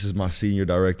 yeah, this is my senior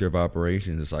director of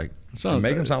operations. It's like,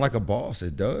 make him sound like a boss.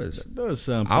 It does. It does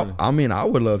sound pretty. I mean, I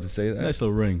would love to say that. Nice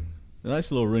little ring. A nice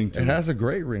little ring to it. It has a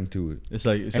great ring to it. It's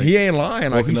like he ain't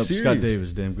lying. Like, walking he's up, serious. Scott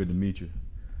Davis, damn good to meet you.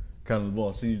 Kylan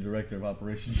LeBlanc, Senior Director of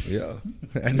Operations. Yeah.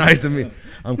 And nice to meet.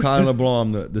 I'm Kylan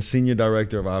LeBlanc. I'm the Senior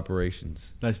Director of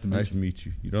Operations. Nice to meet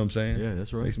you. You know what I'm saying? Yeah,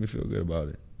 that's right. Makes me feel good about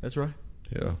it. That's right.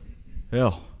 Yeah.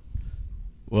 Hell.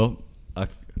 Well,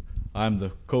 I'm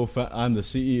the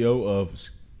CEO of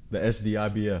the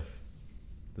SDIBF,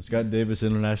 the Scott Davis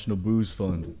International Booze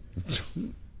Fund.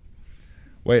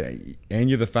 Wait, and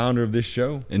you're the founder of this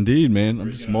show? Indeed, man.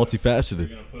 I'm just multifaceted. We're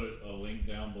going to put a link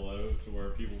down below to where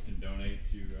people can donate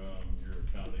to your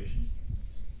foundation.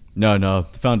 No,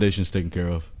 the foundation's taken care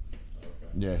of. Okay.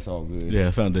 Yeah, it's all good. Yeah,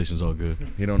 the foundation's all good.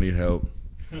 He don't need help.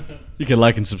 You can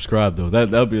like and subscribe though.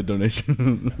 That'll be a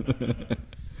donation.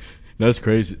 That's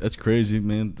crazy. That's crazy,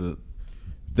 man.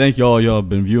 Thank y'all have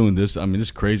been viewing this. I mean,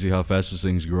 it's crazy how fast this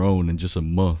thing's grown in just a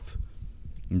month.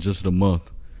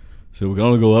 So we can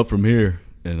only go up from here.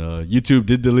 And YouTube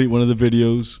did delete one of the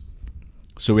videos,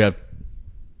 so we have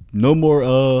no more.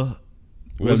 What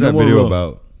was that video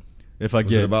about? If I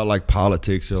Was get it about like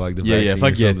politics or like the vaccine? if I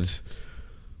or get,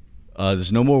 something?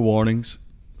 there's no more warnings.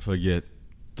 If I get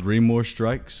 3 more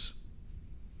strikes,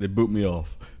 they boot me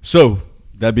off. So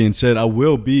that being said, I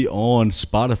will be on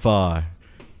Spotify.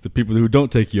 The people who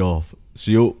don't take you off, so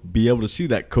you'll be able to see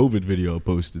that COVID video I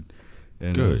posted.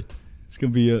 And, Good. It's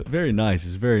gonna be very nice.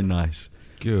 It's very nice.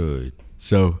 Good.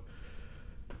 So,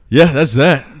 yeah, that's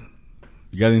that.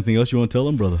 You got anything else you want to tell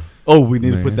them, brother? Oh, we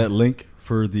need to put that link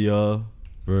for the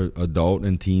for adult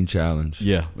and teen challenge.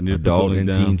 Yeah, we need adult to put the link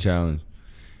and down. teen challenge.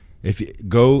 If you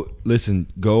go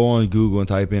on Google and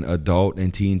type in adult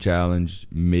and teen challenge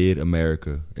Mid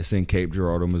America. It's in Cape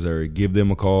Girardeau, Missouri. Give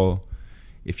them a call.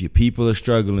 If your people are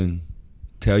struggling,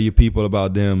 tell your people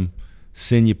about them.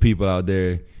 Send your people out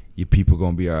there. Your people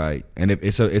gonna be all right. And if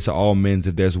it's a all men's.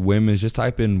 If there's women's, just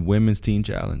type in women's teen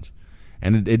challenge.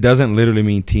 And it doesn't literally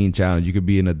mean teen challenge. You could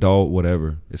be an adult,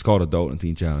 whatever. It's called adult and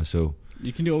teen challenge. So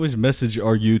you can always message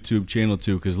our YouTube channel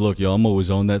too, because look, y'all, I'm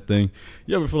always on that thing.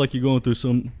 You ever feel like you're going through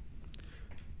some?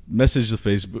 Message the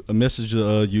Facebook, message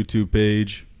the YouTube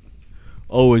page.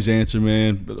 Always answer,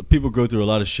 man. But people go through a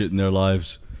lot of shit in their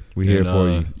lives. we here for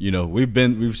you. You know,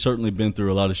 we've certainly been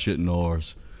through a lot of shit in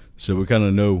ours, so we kind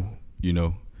of know. You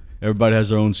know, everybody has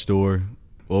their own story.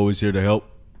 We're always here to help.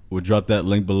 We'll drop that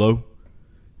link below.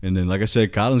 And then, like I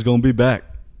said, Kylan's going to be back.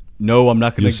 No, I'm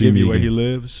not going You'll to see give me you where again. he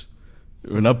lives.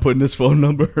 We're not putting his phone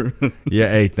number.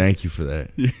 Yeah, hey, thank you for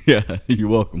that. Yeah, you're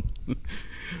welcome.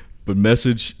 But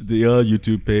message the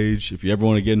YouTube page if you ever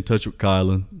want to get in touch with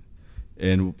Kylan.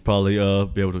 And we'll probably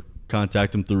be able to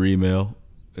contact him through email.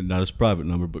 And not his private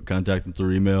number, but contact him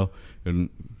through email. And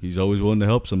he's always willing to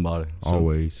help somebody. So,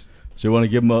 Always. So you want to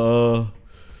give him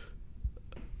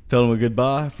tell him a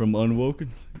goodbye from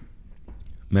Un-Woken?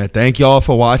 Man, thank y'all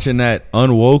for watching that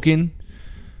Un-Woken.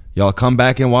 Y'all come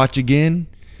back and watch again.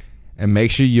 And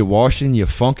make sure you're washing your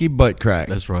funky butt crack.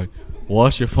 That's right.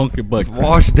 Wash your funky butt crack.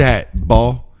 Wash that,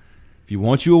 ball. If you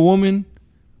want you a woman,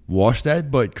 wash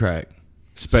that butt crack.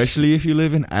 Especially if you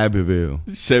live in Abbeville.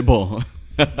 C'est bon.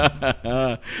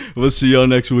 We'll see y'all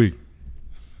next week.